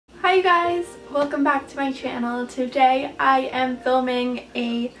Hey guys, welcome back to my channel. Today I am filming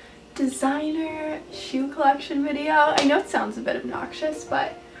a designer shoe collection video. I know it sounds a bit obnoxious, but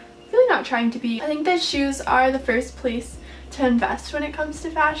I'm really not trying to be. I think that shoes are the first place to invest when it comes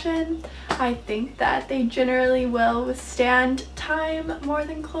to fashion. I think that they generally will withstand time more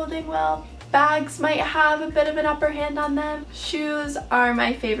than clothing will. Bags might have a bit of an upper hand on them. Shoes are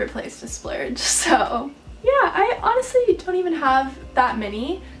my favorite place to splurge, so yeah, I honestly don't even have that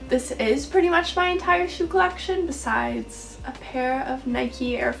many. This is pretty much my entire shoe collection besides a pair of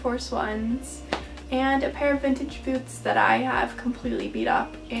Nike Air Force Ones and a pair of vintage boots that I have completely beat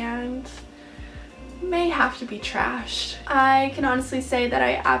up and may have to be trashed. I can honestly say that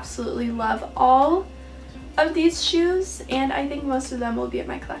I absolutely love all of these shoes, and I think most of them will be in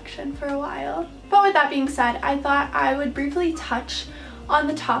my collection for a while. But with that being said, I thought I would briefly touch on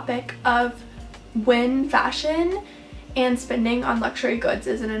the topic of when fashion and spending on luxury goods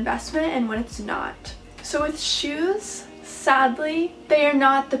is an investment and when it's not. So with shoes, sadly, they are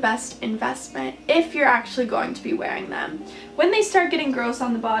not the best investment if you're actually going to be wearing them. When they start getting gross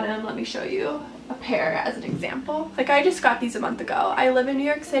on the bottom, let me show you a pair as an example. Like, I just got these a month ago. I live in New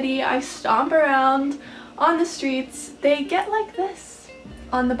York City. I stomp around on the streets. They get like this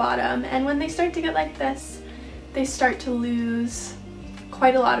on the bottom, and when they start to get like this, they start to lose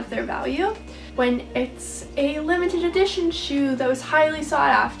quite a lot of their value. When it's a limited edition shoe that was highly sought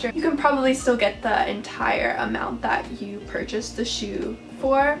after, you can probably still get the entire amount that you purchased the shoe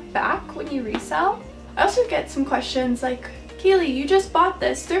for back when you resell. I also get some questions like, Kaylee, you just bought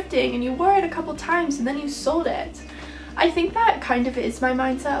this thrifting and you wore it a couple times and then you sold it. I think that kind of is my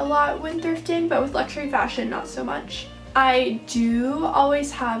mindset a lot when thrifting, but with luxury fashion, not so much. I do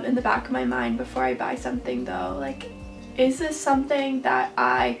always have in the back of my mind before I buy something though, like, is this something that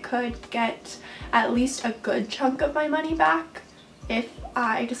I could get at least a good chunk of my money back if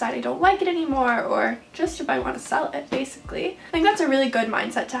I decide I don't like it anymore, or just if I want to sell it, basically. I think that's a really good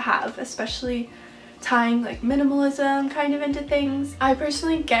mindset to have, especially tying like minimalism kind of into things. I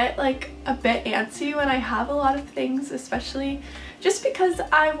personally get like a bit antsy when I have a lot of things, especially just because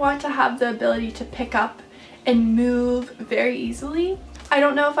I want to have the ability to pick up and move very easily. I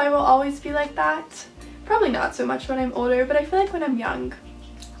don't know if I will always be like that. Probably not so much when I'm older, but I feel like when I'm young,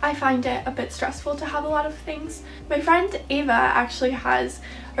 I find it a bit stressful to have a lot of things. My friend Ava actually has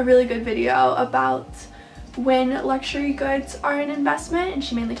a really good video about when luxury goods are an investment, and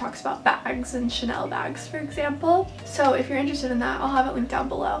she mainly talks about bags and Chanel bags, for example. So if you're interested in that, I'll have it linked down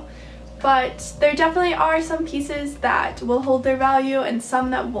below. But there definitely are some pieces that will hold their value and some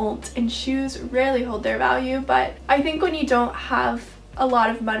that won't, and shoes rarely hold their value. But I think when you don't have a lot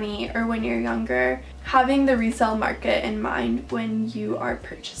of money or when you're younger, having the resale market in mind when you are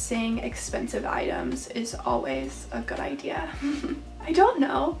purchasing expensive items is always a good idea. I don't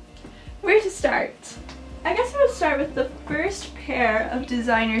know where to start. I guess I would start with the first pair of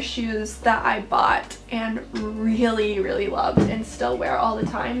designer shoes that I bought and really loved and still wear all the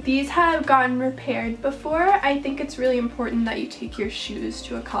time. These have gotten repaired before. I think it's really important that you take your shoes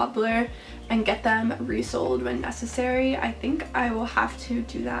to a cobbler and get them resold when necessary. I think I will have to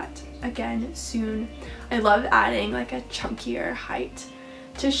do that again soon. I love adding like a chunkier height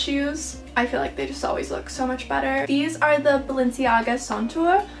to shoes. I feel like they just always look so much better. These are the Balenciaga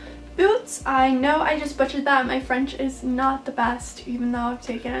Contour boots. I know I just butchered that. My French is not the best, even though I've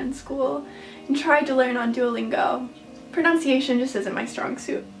taken it in school and tried to learn on Duolingo. Pronunciation just isn't my strong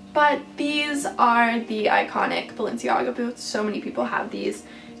suit. But these are the iconic Balenciaga boots. So many people have these,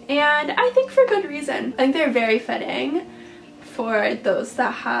 and I think for good reason. I think they're very fitting for those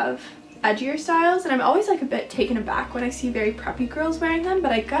that have edgier styles, and I'm always like a bit taken aback when I see very preppy girls wearing them,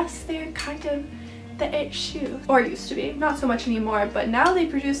 but I guess they're kind of the it shoe, or used to be, not so much anymore, but now they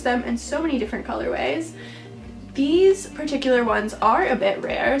produce them in so many different colorways. These particular ones are a bit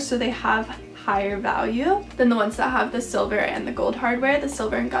rare, so they have higher value than the ones that have the silver and the gold hardware. The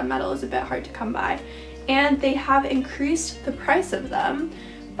silver and gunmetal is a bit hard to come by, and they have increased the price of them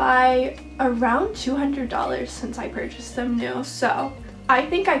by around $200 since I purchased them new. So I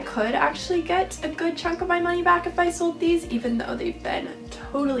think I could actually get a good chunk of my money back if I sold these, even though they've been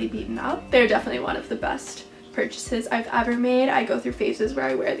totally beaten up. They're definitely one of the best purchases I've ever made. I go through phases where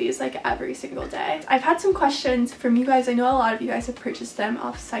I wear these like every single day. I've had some questions from you guys. I know a lot of you guys have purchased them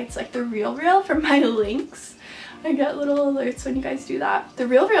off sites like The RealReal from my links. I get little alerts when you guys do that. The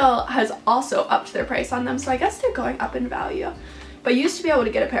RealReal has also upped their price on them, so I guess they're going up in value. But you used to be able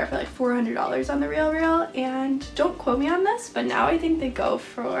to get a pair for like $400 on The RealReal, and don't quote me on this, but now I think they go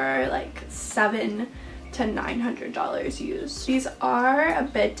for like $700 to $900 used. These are a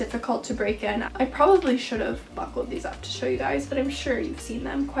bit difficult to break in. I probably should have buckled these up to show you guys, but I'm sure you've seen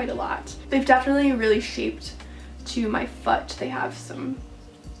them quite a lot. They've definitely really shaped to my foot. They have some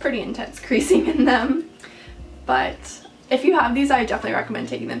pretty intense creasing in them, but if you have these, I definitely recommend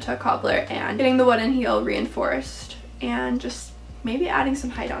taking them to a cobbler and getting the wooden heel reinforced and just maybe adding some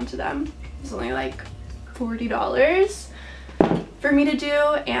height onto them. It's only like $40 for me to do,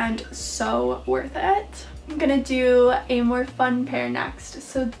 and so worth it. I'm gonna do a more fun pair next.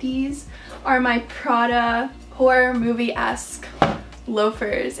 So these are my Prada horror movie-esque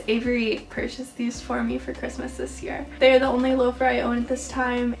loafers. Avery purchased these for me for Christmas this year. They're the only loafer I own at this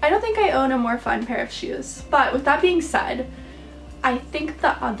time. I don't think I own a more fun pair of shoes, but with that being said, I think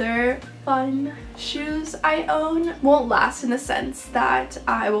the other fun shoes I own won't last in the sense that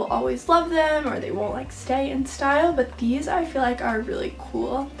I will always love them or they won't like stay in style, but these I feel like are really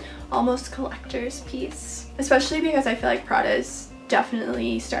cool, almost collector's piece, especially because I feel like Prada is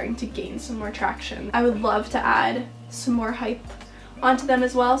definitely starting to gain some more traction. I would love to add some more hype onto them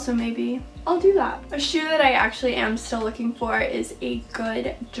as well, so maybe I'll do that. A shoe that I actually am still looking for is a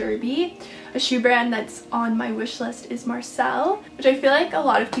good derby. A shoe brand that's on my wish list is Marcel, which I feel like a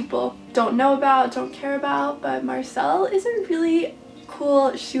lot of people don't know about, don't care about, but Marcel is a really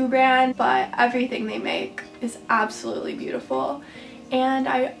cool shoe brand, but everything they make is absolutely beautiful. And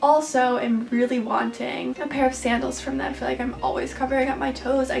I also am really wanting a pair of sandals from them. I feel like I'm always covering up my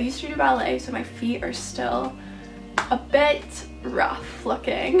toes. I used to do ballet, so my feet are still a bit rough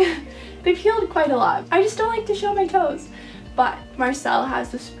looking. They've healed quite a lot. I just don't like to show my toes. But Marcel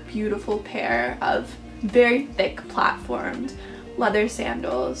has this beautiful pair of very thick platformed leather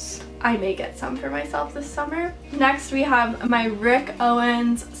sandals. I may get some for myself this summer. Next we have my Rick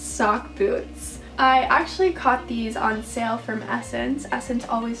Owens sock boots. I actually caught these on sale from Essence. Essence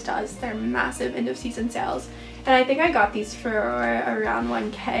always does their massive end of season sales. And I think I got these for around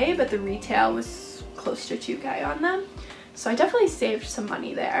 1K, but the retail was close to 2K on them. So I definitely saved some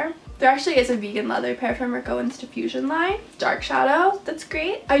money there. There actually is a vegan leather pair from Rick Owens Diffusion line. Dark shadow, that's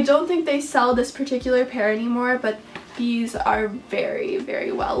great. I don't think they sell this particular pair anymore, but these are very,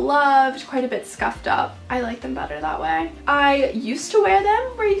 very well loved, quite a bit scuffed up. I like them better that way. I used to wear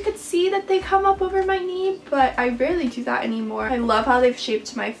them where you could see that they come up over my knee, but I rarely do that anymore. I love how they've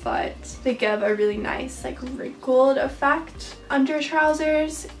shaped my foot. They give a really nice like wrinkled effect under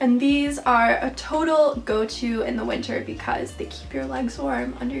trousers, and these are a total go-to in the winter because they keep your legs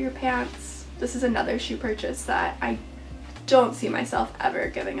warm under your pants. This is another shoe purchase that I don't see myself ever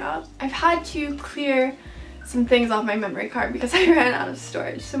giving up. I've had to clear some things off my memory card because I ran out of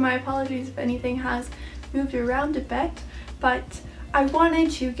storage, so my apologies if anything has moved around a bit, but I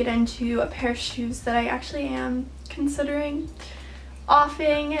wanted to get into a pair of shoes that I actually am considering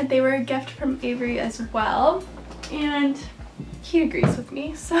offing. They were a gift from Avery as well, and he agrees with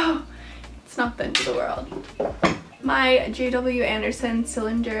me, so it's not the end of the world. My J.W. Anderson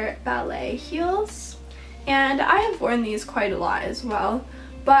cylinder ballet heels, and I have worn these quite a lot as well,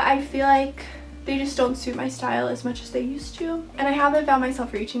 but I feel like they just don't suit my style as much as they used to, and I haven't found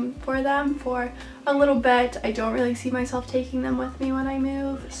myself reaching for them for a little bit. I don't really see myself taking them with me when I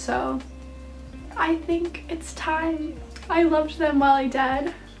move, so I think it's time. I loved them while I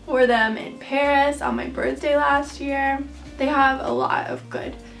did. Wore them in Paris on my birthday last year. They have a lot of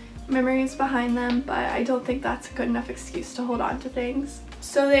good memories behind them, but I don't think that's a good enough excuse to hold on to things.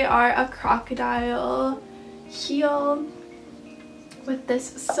 So they are a crocodile heel with this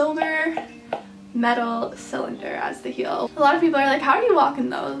silver metal cylinder as the heel. A lot of people are like, how do you walk in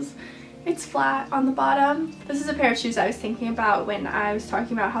those? It's flat on the bottom. This is a pair of shoes I was thinking about when I was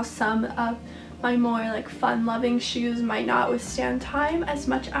talking about how some of my more like fun-loving shoes might not withstand time as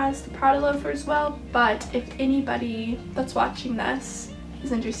much as the Prada loafers will, but if anybody that's watching this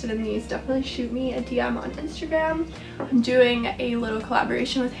is interested in these, definitely shoot me a DM on Instagram. I'm doing a little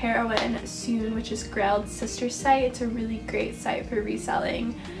collaboration with Heroine soon, which is Grail's sister site. It's a really great site for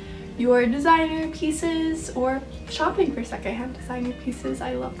reselling your designer pieces or shopping for secondhand designer pieces.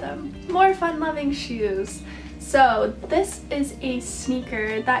 I love them. More fun-loving shoes. So this is a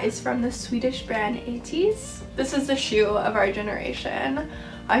sneaker that is from the Swedish brand ATEEZ. This is the shoe of our generation.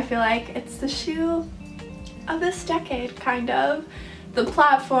 I feel like it's the shoe of this decade, kind of. The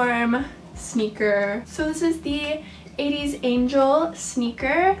platform sneaker. So this is the ATEEZ Angel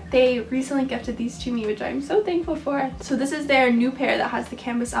sneaker. They recently gifted these to me, which I'm so thankful for. So this is their new pair that has the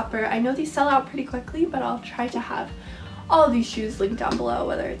canvas upper. I know these sell out pretty quickly, but I'll try to have all of these shoes linked down below,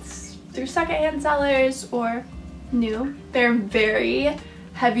 whether it's through secondhand sellers or new. They're very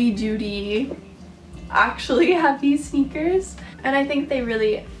heavy duty, actually heavy sneakers, and I think they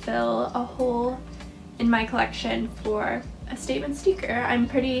really fill a hole in my collection for a statement sneaker. I'm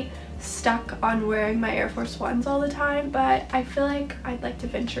pretty stuck on wearing my Air Force Ones all the time, but I feel like I'd like to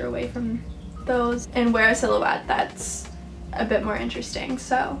venture away from those and wear a silhouette that's a bit more interesting.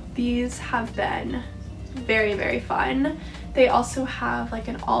 So these have been very, very fun. They also have like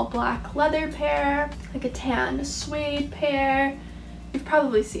an all black leather pair, like a tan suede pair. You've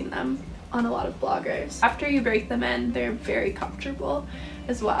probably seen them on a lot of bloggers. After you break them in, they're very comfortable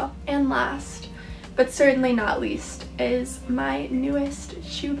as well. And last, but certainly not least, is my newest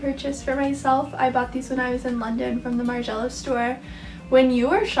shoe purchase for myself. I bought these when I was in London from the Margiela store. When you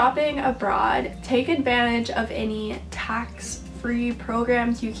are shopping abroad, take advantage of any tax-free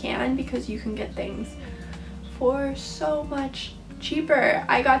programs you can, because you can get things for so much cheaper.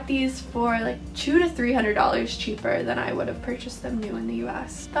 I got these for like $200 to $300 cheaper than I would have purchased them new in the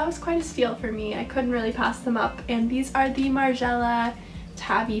US. That was quite a steal for me. I couldn't really pass them up. And these are the Margiela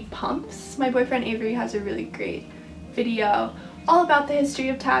tabby pumps. My boyfriend Avery has a really great video all about the history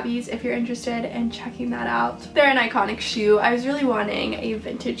of tabbies if you're interested in checking that out. They're an iconic shoe. I was really wanting a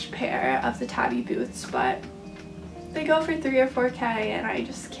vintage pair of the tabby boots, but they go for $3 or $4K and I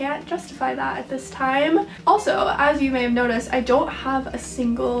just can't justify that at this time. Also, as you may have noticed, I don't have a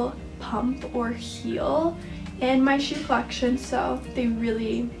single pump or heel in my shoe collection, so they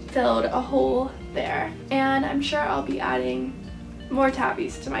really filled a hole there. And I'm sure I'll be adding more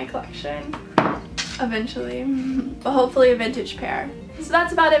tabbies to my collection eventually, but hopefully a vintage pair. So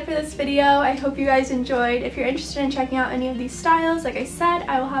that's about it for this video. I hope you guys enjoyed. If you're interested in checking out any of these styles, like I said,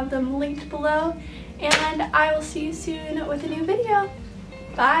 I will have them linked below, and I will see you soon with a new video.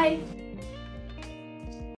 Bye!